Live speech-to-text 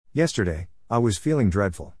Yesterday, I was feeling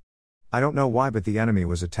dreadful. I don't know why, but the enemy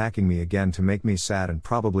was attacking me again to make me sad and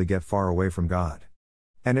probably get far away from God.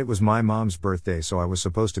 And it was my mom's birthday, so I was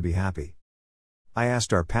supposed to be happy. I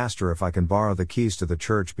asked our pastor if I can borrow the keys to the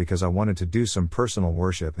church because I wanted to do some personal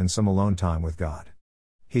worship and some alone time with God.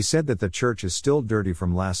 He said that the church is still dirty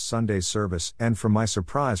from last Sunday's service and from my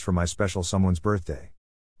surprise for my special someone's birthday.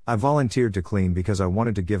 I volunteered to clean because I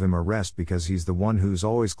wanted to give him a rest because he's the one who's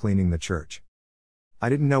always cleaning the church. I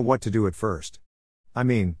didn't know what to do at first. I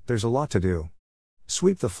mean, there's a lot to do.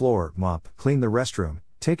 Sweep the floor, mop, clean the restroom,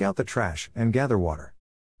 take out the trash, and gather water.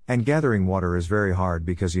 And gathering water is very hard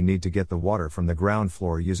because you need to get the water from the ground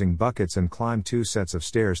floor using buckets and climb 2 sets of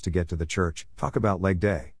stairs to get to the church. Talk about leg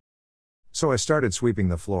day. So I started sweeping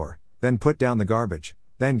the floor, then put down the garbage,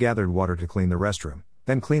 then gathered water to clean the restroom,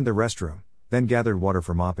 then cleaned the restroom, then gathered water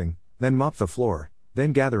for mopping, then mopped the floor,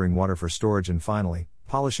 then gathering water for storage, and finally,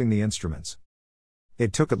 polishing the instruments.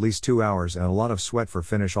 It took at least 2 hours and a lot of sweat for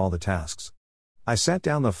finish all the tasks. I sat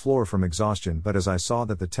down the floor from exhaustion, but as I saw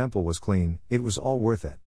that the temple was clean, it was all worth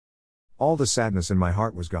it. All the sadness in my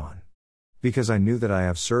heart was gone. Because I knew that I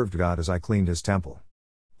have served God as I cleaned His temple.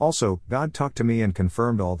 Also, God talked to me and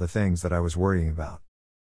confirmed all the things that I was worrying about.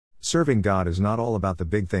 Serving God is not all about the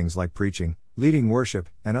big things like preaching, leading worship,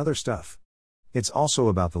 and other stuff. It's also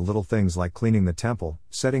about the little things like cleaning the temple,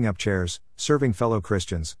 setting up chairs, serving fellow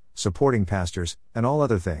Christians, supporting pastors, and all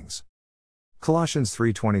other things. Colossians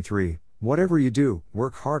 3:23, whatever you do,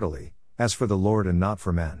 work heartily, as for the Lord and not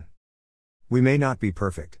for men. We may not be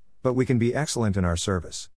perfect, but we can be excellent in our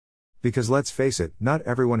service. Because let's face it, not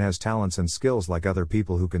everyone has talents and skills like other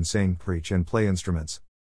people who can sing, preach, and play instruments.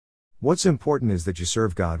 What's important is that you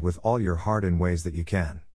serve God with all your heart in ways that you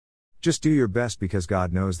can. Just do your best because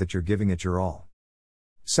God knows that you're giving it your all.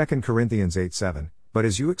 2 Corinthians 8:7, but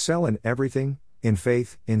as you excel in everything, in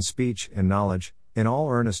faith, in speech, in knowledge, in all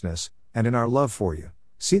earnestness, and in our love for you,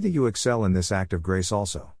 see that you excel in this act of grace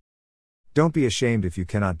also. Don't be ashamed if you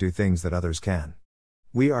cannot do things that others can.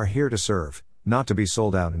 We are here to serve, not to be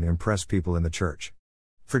sold out and impress people in the church.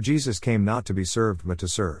 For Jesus came not to be served but to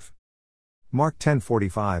serve. Mark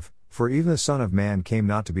 10:45, for even the Son of Man came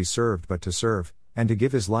not to be served but to serve, and to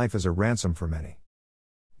give His life as a ransom for many.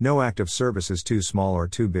 No act of service is too small or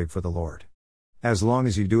too big for the Lord. As long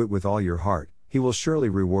as you do it with all your heart, He will surely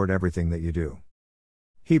reward everything that you do.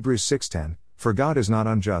 Hebrews 6:10, for God is not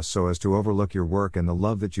unjust so as to overlook your work and the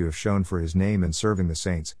love that you have shown for His name in serving the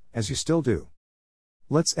saints, as you still do.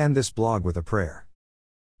 Let's end this blog with a prayer.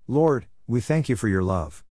 Lord, we thank You for Your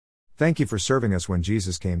love. Thank You for serving us when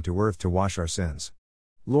Jesus came to earth to wash our sins.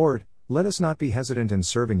 Lord, let us not be hesitant in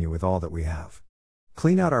serving You with all that we have.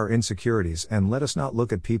 Clean out our insecurities and let us not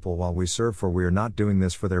look at people while we serve, for we are not doing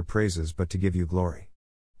this for their praises but to give You glory.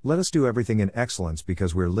 Let us do everything in excellence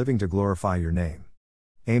because we are living to glorify Your name.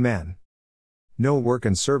 Amen. No work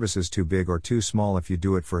and service is too big or too small if you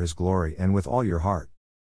do it for His glory and with all your heart.